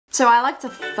So I like to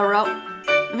throw,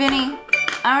 Vinny,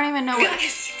 I don't even know what.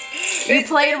 Guys, you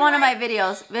played one of my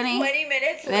videos, Vinny. 20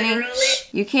 minutes, Vinny, literally.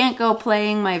 you can't go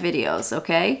playing my videos,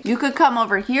 okay? You could come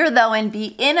over here though and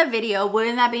be in a video.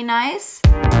 Wouldn't that be nice?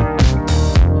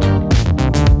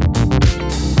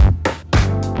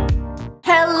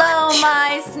 Hello,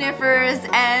 my sniffers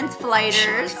and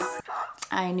flighters.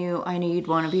 I knew you'd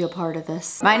want to be a part of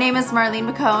this. My name is Marlene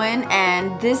McCohen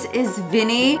and this is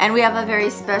Vinny, and we have a very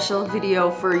special video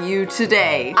for you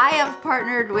today. I have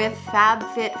partnered with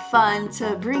FabFitFun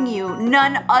to bring you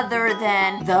none other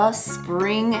than the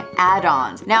spring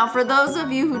add-ons. Now, for those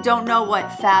of you who don't know what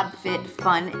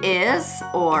FabFitFun is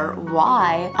or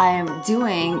why I am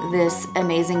doing this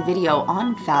amazing video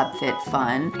on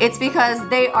FabFitFun, it's because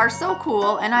they are so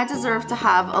cool and I deserve to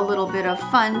have a little bit of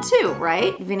fun too,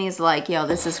 right? Vinny's like, yo,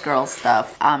 this is girl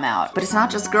stuff, I'm out. But it's not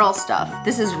just girl stuff,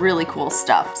 this is really cool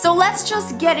stuff. So let's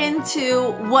just get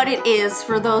into what it is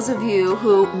for those of you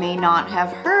who may not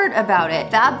have heard about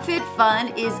it.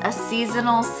 FabFitFun is a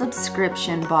seasonal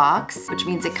subscription box, which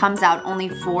means it comes out only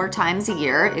 4 times a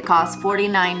year. It costs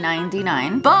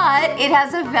 $49.99, but it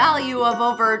has a value of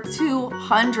over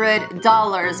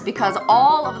 $200 because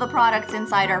all of the products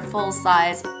inside are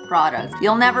full-size products.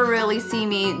 You'll never really see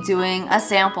me doing a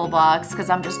sample box because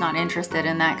I'm just not interested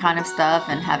in that kind of stuff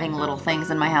and having little things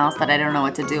in my house that I don't know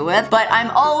what to do with. But I'm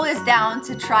always down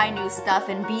to try new stuff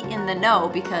and be in the know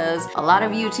because a lot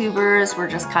of YouTubers were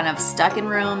just kind of stuck in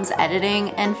rooms editing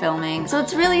and filming. So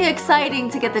it's really exciting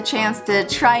to get the chance to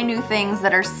try new things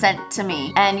that are sent to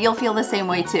me, and you'll feel the same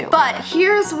way too. But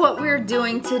here's what we're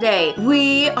doing today.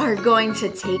 We are going to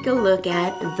take a look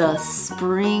at the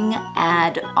spring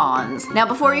add-ons. Now,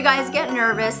 before you guys get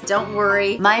nervous, don't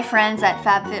worry. My friends at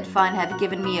FabFitFun have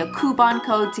given me a coupon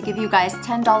code to give you guys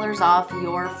 $10 off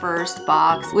your first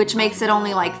box, which makes it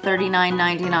only like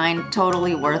 $39.99.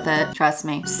 Totally worth it, trust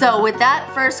me. So with that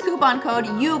first coupon code,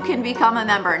 you can become a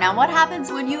member. Now, what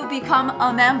happens when you become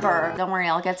a member? Don't worry,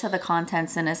 I'll get to the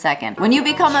contents in a second. When you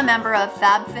become a member of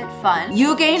FabFitFun,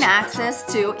 you gain access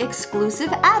to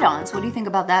exclusive add-ons. What do you think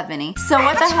about that, Vinny? So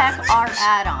what the heck are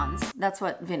add-ons? That's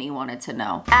what Vinny wanted to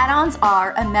know. Add-ons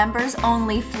are a members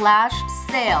only flash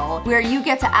sale where you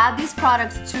get to add these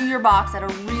products to your box at a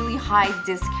really high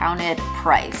discounted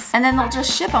price. And then they'll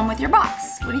just ship them with your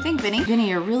box. What do you think, Vinny? Vinny,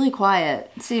 you're really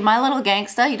quiet. See, my little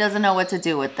gangsta, he doesn't know what to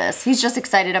do with this. He's just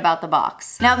excited about the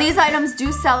box. Now, these items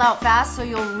do sell out fast, so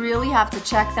you'll really have to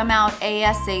check them out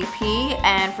ASAP.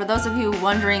 And for those of you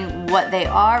wondering what they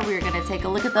are, we're gonna take a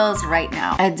look at those right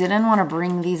now. I didn't want to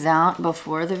bring these out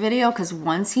before the video because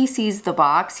once he sees the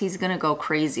box, he's gonna go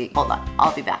crazy. Hold on,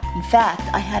 I'll be back. In fact,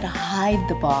 I had to hide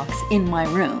the box in my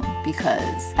room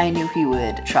because I knew he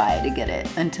would try to get it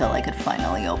until I could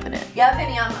finally open it. Yeah,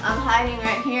 Vinny, I'm hiding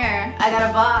right here. I got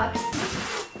a box.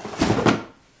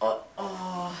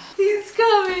 Oh, he's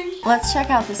coming. Let's check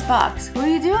out this box. What are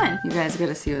you doing? You guys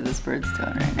gotta see what this bird's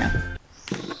doing right now.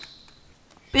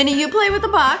 Vinny, you play with the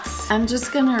box. I'm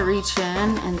just gonna reach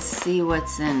in and see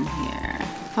what's in here.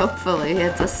 Hopefully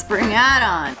it's a spring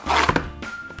add-on.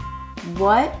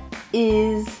 What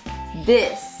is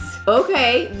this?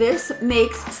 Okay, this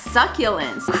makes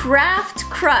succulents. Craft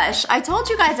Crush. I told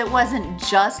you guys it wasn't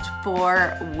just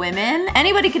for women.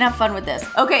 Anybody can have fun with this.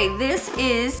 Okay, this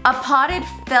is a potted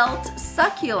felt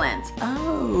succulent.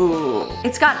 Oh.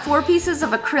 It's got 4 pieces of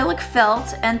acrylic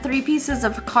felt and 3 pieces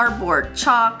of cardboard,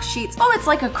 chalk, sheets. Oh, it's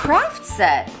like a craft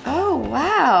set. Oh,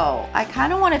 wow. I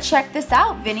kind of want to check this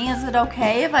out, Vinny. Is it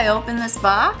okay if I open this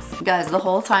box? Guys, the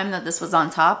whole time that this was on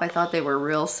top, I thought they were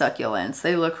real succulents.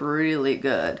 They look really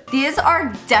good. These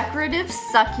are decorative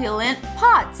succulent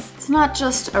pots. It's not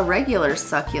just a regular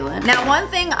succulent. Now, one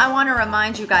thing I want to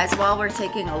remind you guys while we're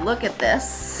taking a look at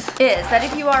this is that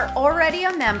if you are already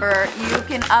a member, you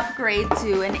can upgrade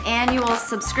to an annual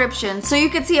subscription so you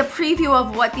can see a preview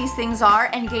of what these things are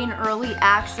and gain early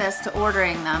access to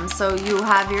ordering them so you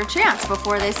have your chance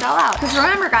before they sell out. Because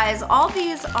remember, guys, all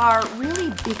these are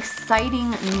really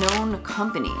exciting known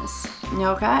companies.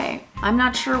 Okay. I'm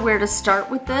not sure where to start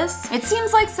with this. It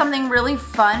seems like something really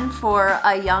fun for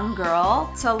a young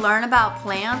girl to learn about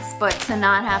plants, but to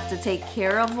not have to take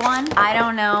care of one. I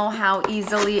don't know how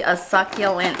easily a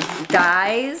succulent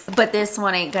dies, but this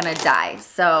one ain't gonna die.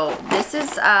 So this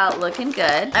is looking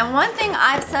good. And one thing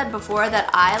I've said before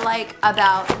that I like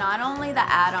about not only the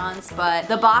add-ons, but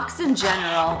the box in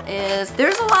general is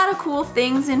there's a lot of cool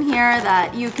things in here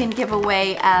that you can give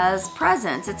away as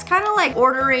presents. It's kind of like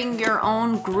ordering your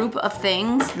own group of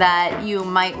things that you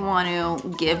might want to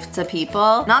give give to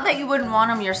people. Not that you wouldn't want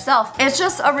them yourself. It's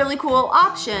just a really cool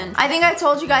option. I think I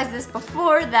told you guys this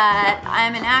before that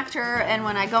I'm an actor, and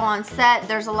when I go on set,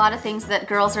 there's a lot of things that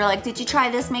girls are like, did you try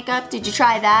this makeup? Did you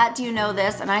try that? Do you know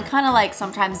this? And I kind of like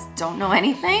sometimes don't know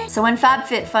anything. So when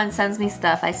FabFitFun sends me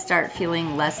stuff, I start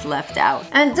feeling less left out.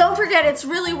 And don't forget, it's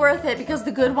really worth it because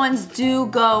the good ones do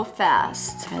go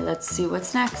fast. Okay, let's see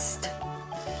what's next.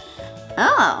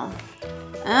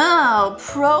 Oh,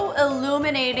 Pro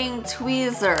Illuminating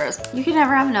Tweezers. You can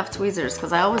never have enough tweezers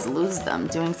because I always lose them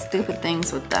doing stupid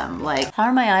things with them. Like, how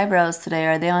are my eyebrows today?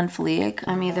 Are they on fleek?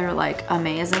 I'm either like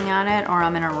amazing at it or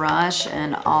I'm in a rush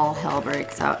and all hell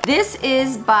breaks out. This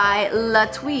is by La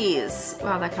Tweeze.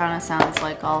 Wow, that kind of sounds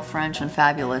like all French and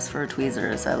fabulous for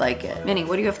tweezers. I like it. Vinny,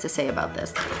 what do you have to say about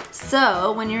this?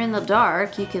 So, when you're in the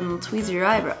dark, you can tweeze your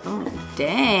eyebrow. Oh,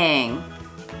 dang.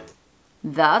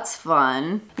 That's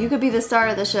fun. You could be the star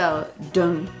of the show.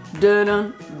 Dun, dun,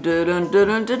 dun, dun, dun,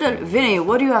 dun, dun, dun. Vinny,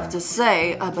 what do you have to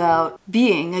say about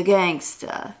being a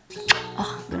gangsta?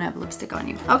 Oh, I'm gonna have lipstick on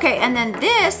you. Okay, and then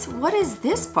this, what is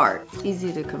this part? It's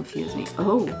easy to confuse me.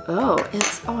 Oh,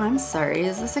 I'm sorry.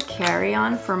 Is this a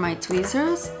carry-on for my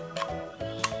tweezers?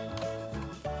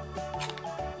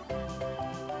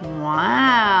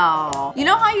 Wow. You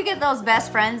know how you get those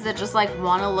best friends that just like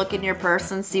want to look in your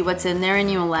purse and see what's in there and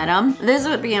you let them? This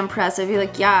would be impressive. You're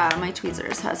like, yeah, my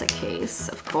tweezers has a case,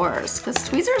 of course. Because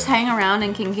tweezers hang around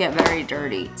and can get very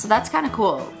dirty. So that's kind of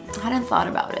cool. I hadn't thought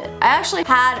about it. I actually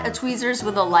had a tweezers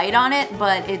with a light on it,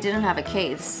 but it didn't have a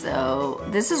case. So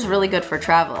this is really good for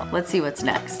travel. Let's see what's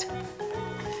next.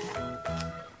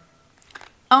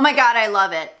 Oh my God, I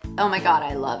love it. Oh my God,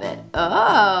 I love it.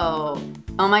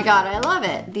 Oh my God, I love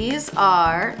it.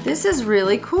 This is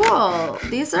really cool.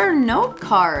 These are note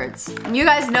cards. You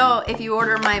guys know if you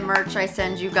order my merch, I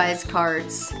send you guys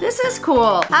cards. This is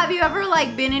cool. Have you ever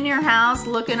like been in your house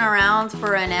looking around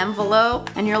for an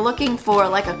envelope and you're looking for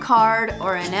like a card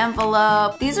or an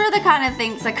envelope? These are the kind of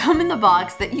things that come in the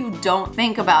box that you don't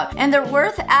think about. And they're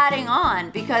worth adding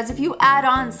on because if you add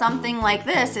on something like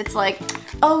this, it's like,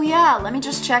 oh yeah, let me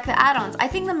just check the add-ons. I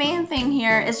think the main thing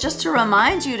here is just to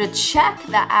remind you to check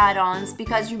the add-ons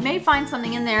because you may find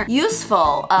something in there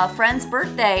useful. A friend's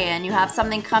birthday and you have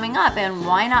something coming up, and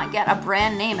why not get a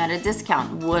brand name at a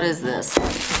discount? What is this?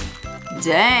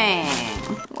 Dang.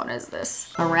 What is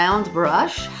this? A round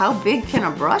brush? How big can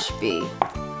a brush be?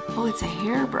 Oh, it's a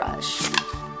hairbrush.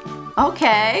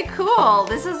 Okay, cool.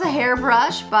 This is a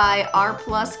hairbrush by R+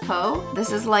 Co.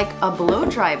 This is like a blow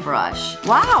dry brush.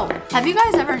 Wow. Have you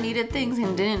guys ever needed things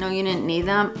and didn't know you didn't need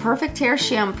them? Perfect hair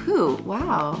shampoo.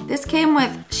 Wow. This came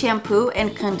with shampoo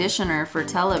and conditioner for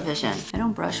television. I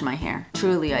don't brush my hair.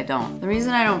 Truly, I don't. The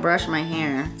reason I don't brush my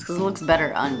hair is because it looks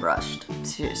better unbrushed.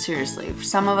 Seriously. For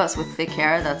some of us with thick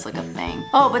hair, that's like a thing.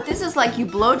 Oh, but this is like you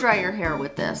blow dry your hair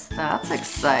with this. That's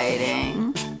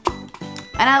exciting.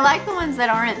 And I like the ones that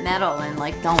aren't metal and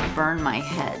like don't burn my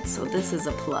head, so this is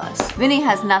a plus. Vinny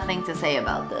has nothing to say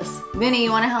about this. Vinny, you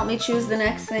wanna help me choose the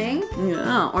next thing?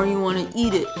 Yeah, or you wanna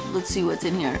eat it? Let's see what's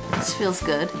in here. This feels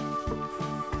good.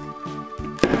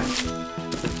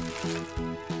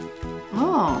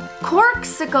 Oh,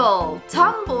 corksicle,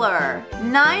 tumbler,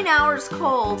 9 hours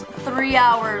cold, 3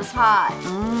 hours hot.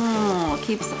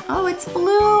 Keeps, oh, it's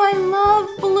blue, I love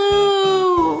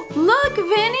blue. Look,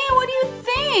 Vinny, what do you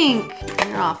think?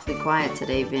 You're awfully quiet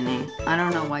today, Vinny. I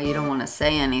don't know why you don't want to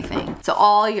say anything. To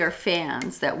all your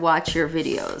fans that watch your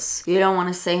videos, you don't want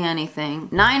to say anything.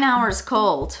 9 hours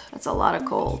cold, that's a lot of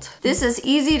cold. This is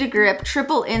easy to grip,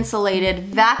 triple insulated,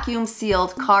 vacuum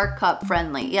sealed, car cup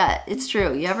friendly. Yeah, it's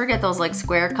true. You ever get those like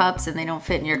square cups and they don't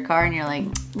fit in your car and you're like,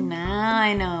 nah,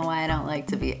 I know why I don't like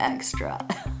to be extra.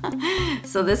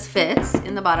 So this fits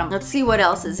in the bottom. Let's see what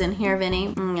else is in here, Vinny.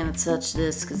 I'm gonna touch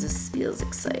this because this feels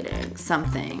exciting.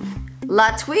 Something.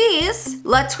 La Tweeze.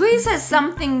 La Tweeze has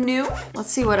something new.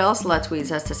 Let's see what else La Tweeze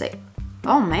has to say.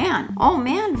 Oh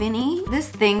man, Vinny. This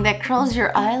thing that curls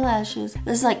your eyelashes.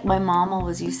 This is like my mom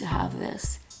always used to have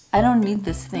this. I don't need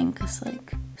this thing because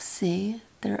like, see?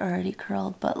 They're already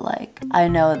curled, but like, I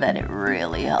know that it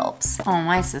really helps. Oh,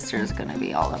 my sister's gonna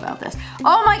be all about this.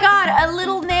 Oh my God, a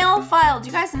little nail file. Do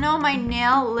you guys know my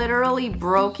nail literally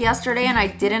broke yesterday and I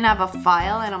didn't have a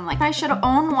file and I'm like, I should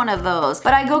own one of those,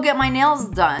 but I go get my nails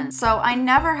done. So I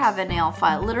never have a nail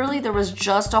file. Literally, there was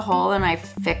just a hole and I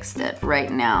fixed it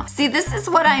right now. See, this is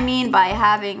what I mean by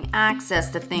having access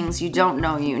to things you don't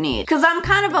know you need. Cause I'm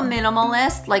kind of a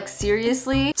minimalist, like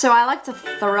seriously. So I like to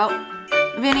throw,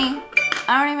 Vinny,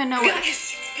 I don't even know what.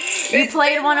 You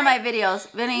played one of my videos,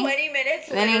 Vinny. 20 minutes,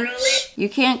 Vinny. literally. You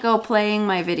can't go playing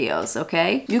my videos,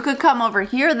 okay? You could come over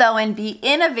here though and be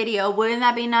in a video. Wouldn't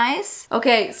that be nice?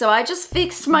 Okay, so I just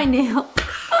fixed my nail.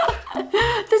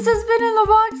 This has been in the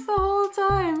box the whole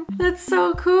time. That's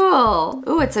so cool.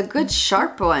 Ooh, it's a good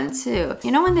sharp one too.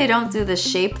 You know when they don't do the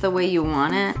shape the way you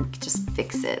want it? You can just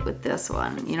fix it with this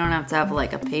one. You don't have to have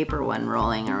like a paper one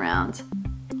rolling around.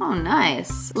 Oh,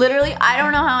 nice. Literally, I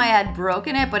don't know how I had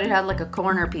broken it, but it had like a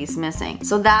corner piece missing.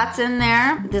 So that's in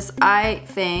there, this eye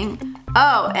thing.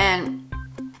 Oh, and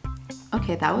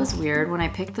okay, that was weird. When I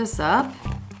picked this up,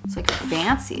 it's like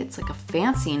a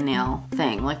fancy nail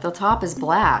thing. Like the top is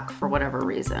black for whatever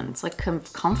reason. It's like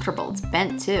comfortable, it's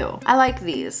bent too. I like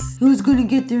these. Who's gonna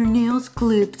get their nails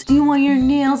clipped? Do you want your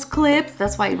nails clipped?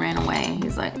 That's why he ran away.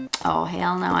 He's like, oh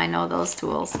hell no, I know those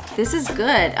tools. This is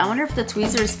good. I wonder if the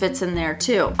tweezers fits in there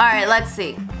too. All right, let's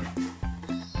see.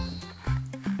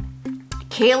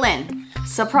 Kaylin,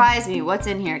 surprise me. What's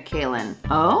in here, Kaylin?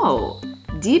 Oh.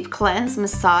 Deep cleanse,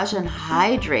 massage, and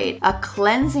hydrate. A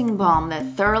cleansing balm that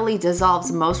thoroughly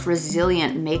dissolves most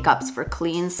resilient makeups for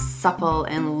clean, supple,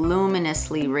 and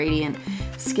luminously radiant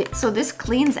skin. So this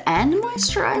cleans and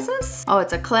moisturizes? Oh,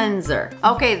 it's a cleanser.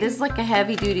 Okay, this is like a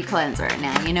heavy-duty cleanser.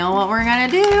 Now, you know what we're gonna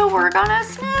do? We're gonna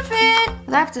sniff it.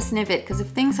 I have to sniff it because if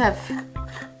things have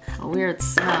a weird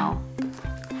smell.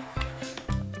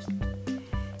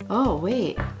 Oh,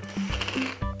 wait.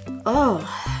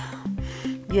 Oh.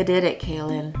 You did it,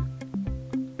 Kaylin.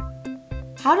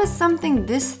 How does something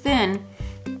this thin,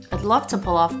 I'd love to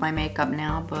pull off my makeup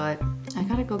now, but I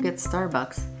gotta go get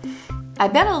Starbucks. I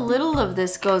bet a little of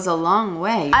this goes a long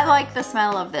way. I like the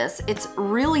smell of this. It's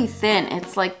really thin.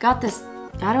 It's like got this,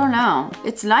 I don't know.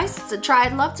 It's nice to try.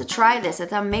 I'd love to try this.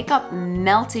 It's a makeup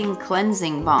melting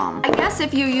cleansing balm. I guess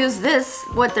if you use this,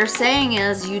 what they're saying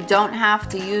is you don't have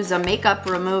to use a makeup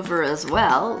remover as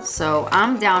well. So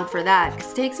I'm down for that.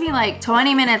 It takes me like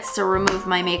 20 minutes to remove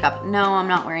my makeup. No, I'm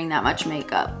not wearing that much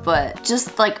makeup, but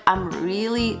just like I'm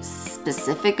really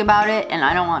specific about it and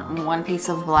I don't want one piece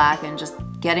of black and just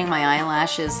getting my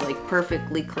eyelashes like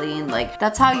perfectly clean. Like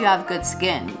that's how you have good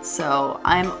skin. So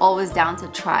I'm always down to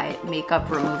try makeup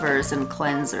removers and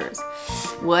cleansers.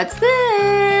 What's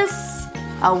this?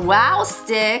 A wow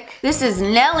stick. This is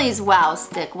Nellie's wow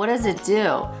stick. What does it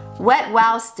do? Wet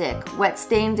wow stick, wet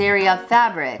stained area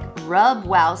fabric. Rub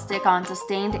wow stick onto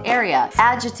stained area.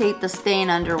 Agitate the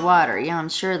stain underwater. Yeah, I'm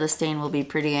sure the stain will be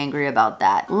pretty angry about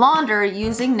that. Launder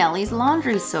using Nellie's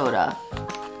laundry soda.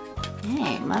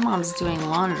 Hey, my mom's doing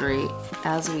laundry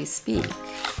as we speak.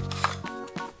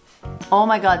 Oh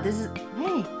my god, this is,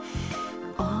 hey.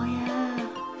 Oh yeah.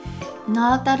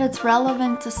 Not that it's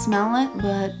relevant to smell it,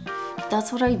 but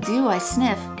that's what I do. I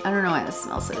sniff. I don't know why this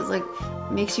smells so. It's like,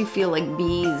 it makes you feel like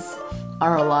bees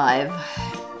are alive,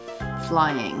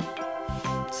 flying.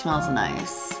 It smells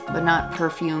nice, but not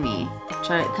perfumey.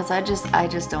 Try it, cause I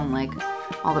just don't like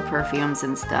all the perfumes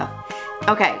and stuff.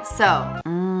 Okay, so.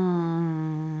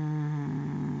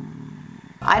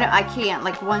 I can't,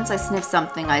 like once I sniff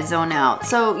something, I zone out.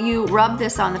 So you rub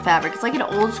this on the fabric. It's like an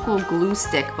old school glue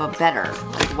stick, but better,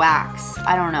 like wax.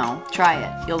 I don't know, try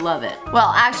it, you'll love it.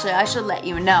 Well, actually, I should let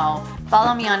you know.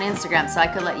 Follow me on Instagram so I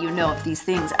could let you know if these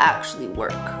things actually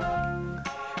work.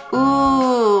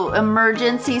 Ooh,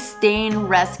 emergency stain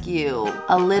rescue.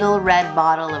 A little red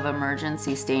bottle of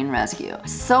emergency stain rescue.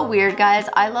 So weird, guys.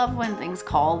 I love when things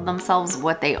call themselves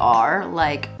what they are,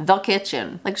 like the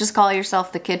kitchen. Like just call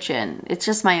yourself the kitchen. It's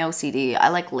just my OCD. I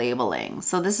like labeling.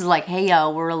 So this is like, hey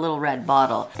yo, we're a little red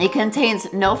bottle. It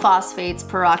contains no phosphates,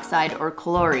 peroxide, or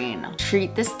chlorine.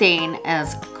 Treat the stain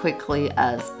as quickly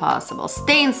as possible.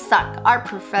 Stains suck. Our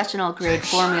professional grade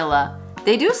formula.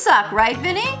 They do suck, right,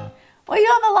 Vinny? Well, you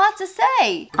have a lot to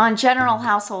say. On general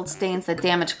household stains that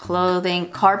damage clothing,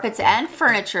 carpets, and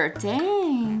furniture.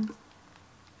 Dang.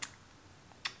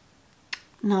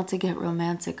 Not to get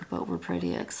romantic, but we're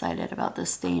pretty excited about the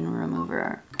stain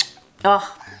remover.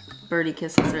 Oh, birdie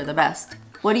kisses are the best.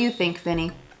 What do you think,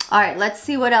 Vinny? All right, let's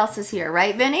see what else is here.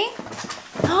 Right, Vinny?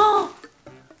 Oh,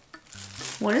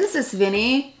 what is this,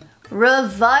 Vinny?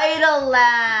 Revita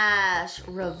Lash,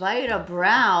 Revita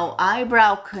Brow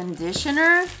Eyebrow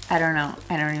Conditioner. I don't know.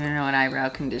 I don't even know what eyebrow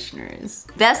conditioner is.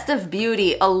 Best of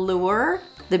Beauty Allure,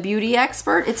 the beauty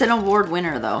expert. It's an award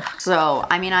winner though. So,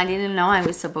 I mean, I didn't know I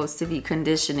was supposed to be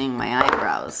conditioning my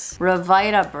eyebrows.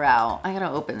 Revita Brow. I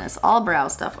gotta open this. All brow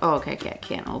stuff. Oh, okay, I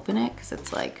can't open it because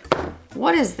it's like,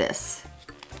 what is this?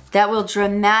 That will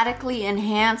dramatically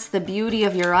enhance the beauty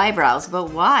of your eyebrows,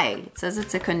 but why? It says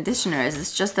it's a conditioner. Is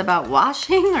this just about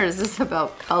washing or is this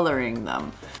about coloring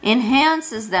them?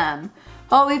 Enhances them.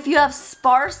 Oh, if you have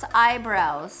sparse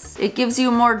eyebrows, it gives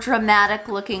you more dramatic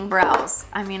looking brows.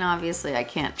 I mean, obviously I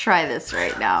can't try this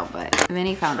right now, but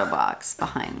Vinny found a box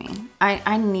behind me.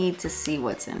 I need to see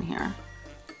what's in here.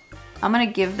 I'm gonna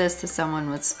give this to someone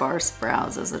with sparse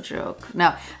brows as a joke.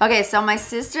 No. Okay, so my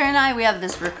sister and I, we have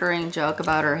this recurring joke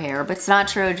about her hair, but it's not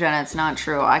true, Jenna, it's not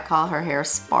true. I call her hair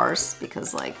sparse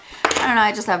because like, I don't know,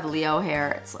 I just have Leo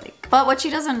hair. It's like, but what she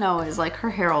doesn't know is like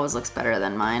her hair always looks better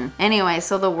than mine. Anyway,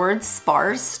 so the word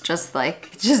sparse just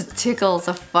tickles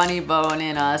a funny bone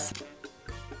in us.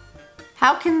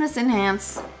 How can this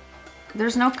enhance?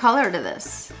 There's no color to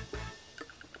this.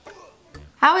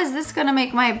 How is this gonna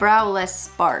make my brow less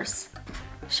sparse?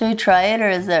 Should we try it or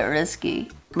is that risky?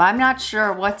 I'm not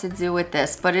sure what to do with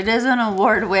this, but it is an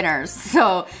award winner.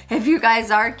 So if you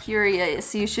guys are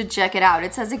curious, you should check it out.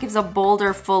 It says it gives a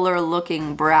bolder, fuller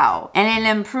looking brow and it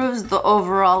improves the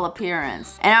overall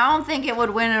appearance. And I don't think it would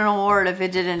win an award if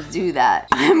it didn't do that.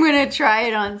 I'm gonna try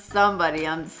it on somebody,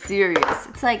 I'm serious.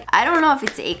 It's like, I don't know if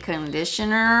it's a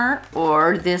conditioner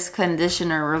or this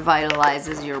conditioner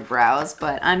revitalizes your brows,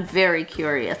 but I'm very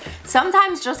curious.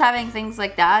 Sometimes just having things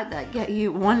like that get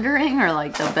you wondering are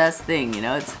like the best thing, you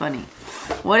know? It's funny.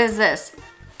 What is this?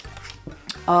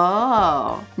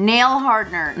 Oh, nail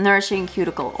hardener, nourishing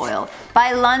cuticle oil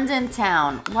by London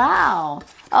Town. Wow.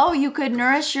 Oh, you could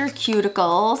nourish your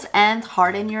cuticles and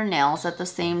harden your nails at the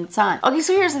same time. Okay,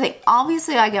 so here's the thing.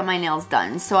 Obviously, I get my nails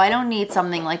done, so I don't need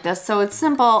something like this. So it's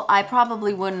simple. I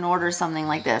probably wouldn't order something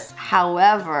like this.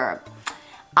 However,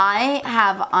 I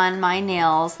have on my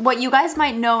nails what you guys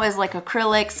might know as like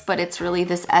acrylics, but it's really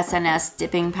this SNS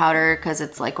dipping powder because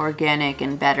it's like organic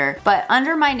and better. But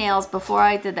under my nails, before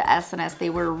I did the SNS, they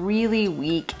were really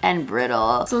weak and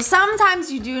brittle. So sometimes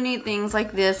you do need things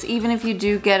like this, even if you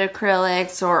do get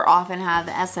acrylics or often have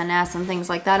the SNS and things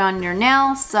like that on your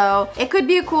nails. So it could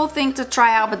be a cool thing to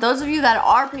try out. But those of you that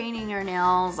are painting your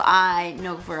nails, I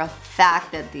know for a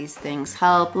fact that these things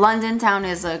help. London Town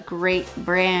is a great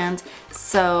brand.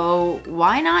 So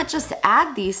why not just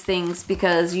add these things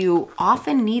because you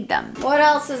often need them. What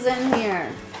else is in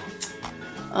here?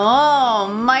 Oh,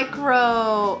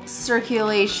 micro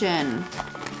circulation.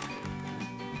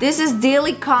 This is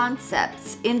Daily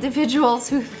Concepts. Individuals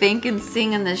who think and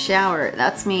sing in the shower.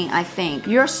 That's me, I think.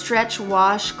 Your stretch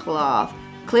washcloth.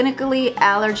 Clinically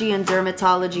allergy and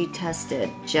dermatology tested.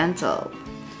 Gentle.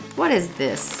 What is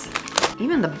this?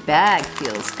 Even the bag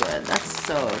feels good. That's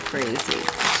so crazy.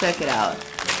 Check it out.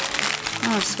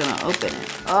 I'm just gonna open it.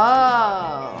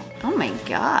 Oh my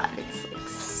god, it's like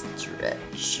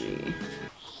stretchy.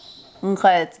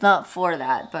 Okay, it's not for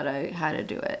that, but I had to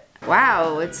do it.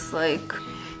 Wow, it's like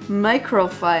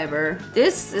microfiber.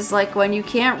 This is like when you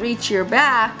can't reach your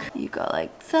back, you go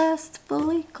like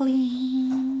zestfully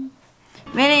clean.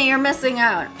 Vinny, you're missing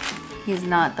out. He's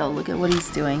not though, look at what he's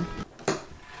doing.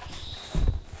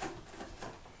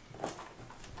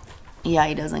 Yeah,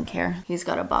 he doesn't care. He's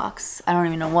got a box. I don't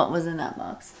even know what was in that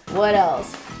box. What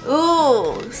else?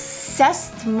 Ooh,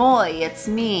 C'est moi, it's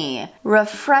me.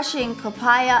 Refreshing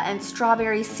papaya and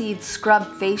strawberry seed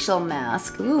scrub facial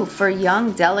mask. Ooh, for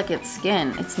young, delicate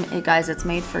skin. Guys, it's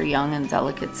made for young and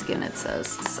delicate skin, it says.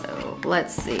 So,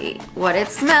 let's see what it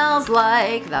smells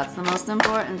like. That's the most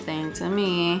important thing to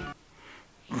me.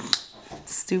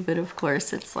 Stupid, of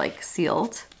course, it's like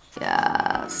sealed.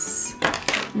 Yes.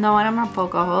 No, I don't want to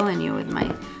poke a hole in you with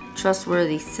my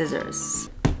trustworthy scissors.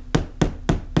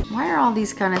 Why are all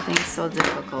these kind of things so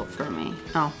difficult for me?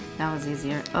 Oh, that was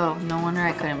easier. Oh, no wonder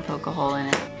I couldn't poke a hole in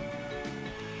it.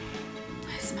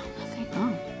 I smell nothing.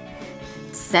 Oh.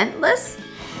 Scentless?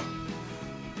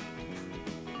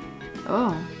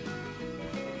 Oh.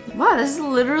 Wow, this is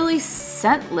literally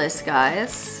scentless,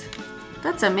 guys.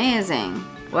 That's amazing.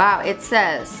 Wow, it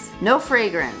says no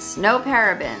fragrance, no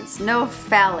parabens, no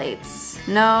phthalates,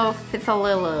 no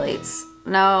phthalates,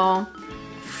 no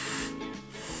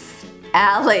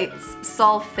phthalates,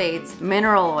 sulfates,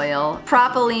 mineral oil,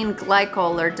 propylene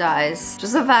glycol or dyes.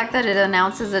 Just the fact that it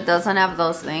announces it doesn't have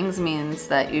those things means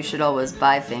that you should always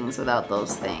buy things without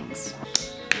those things.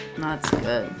 That's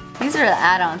good. These are the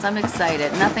add-ons. I'm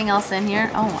excited. Nothing else in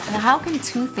here? Oh, how can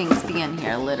two things be in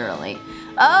here, literally?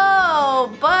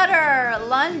 Oh, butter,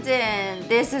 London.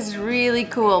 This is really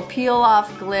cool. Peel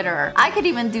off glitter. I could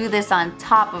even do this on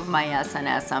top of my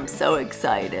SNS. I'm so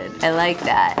excited. I like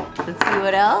that. Let's see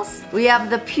what else. We have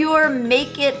the Pure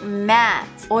Make It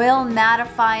Matte Oil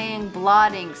Mattifying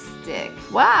Blotting Stick.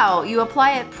 Wow, you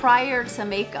apply it prior to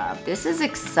makeup. This is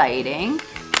exciting.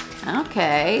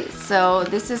 Okay, so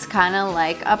this is kind of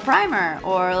like a primer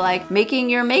or like making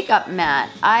your makeup matte.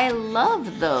 I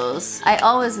love those. I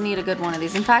always need a good one of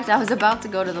these. In fact, I was about to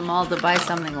go to the mall to buy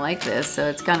something like this, so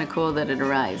it's kind of cool that it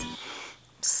arrived.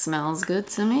 Smells good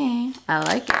to me. I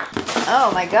like it. Oh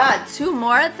my god, 2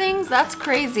 more things? That's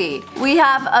crazy. We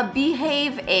have a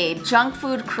Behave Aid junk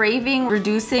food craving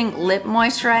reducing lip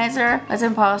moisturizer. That's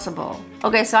impossible.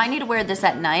 Okay, so I need to wear this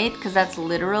at night because that's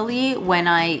literally when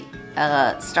I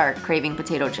start craving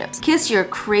potato chips. Kiss your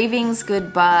cravings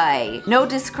goodbye. No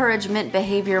discouragement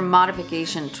behavior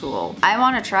modification tool. I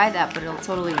want to try that, but it'll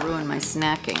totally ruin my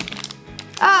snacking.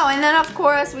 Oh, and then of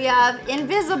course we have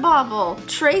Invisibobble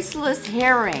Traceless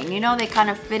Herring. You know, they kind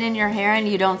of fit in your hair and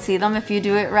you don't see them if you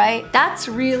do it right. That's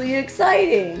really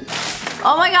exciting.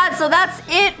 Oh my god, so that's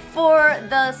it for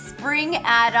the spring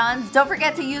add-ons. Don't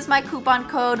forget to use my coupon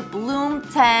code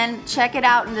BLOOM10. Check it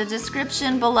out in the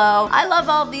description below. I love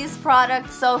all these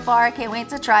products so far. I can't wait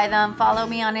to try them. Follow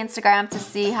me on Instagram to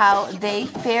see how they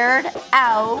fared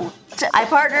out. I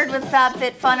partnered with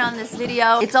FabFitFun on this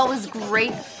video. It's always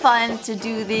great fun to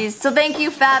do these. So thank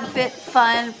you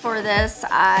FabFitFun for this.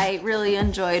 I really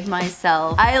enjoyed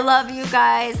myself. I love you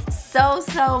guys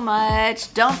so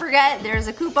much. Don't forget, there's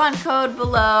a coupon code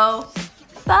below.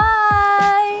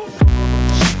 Bye!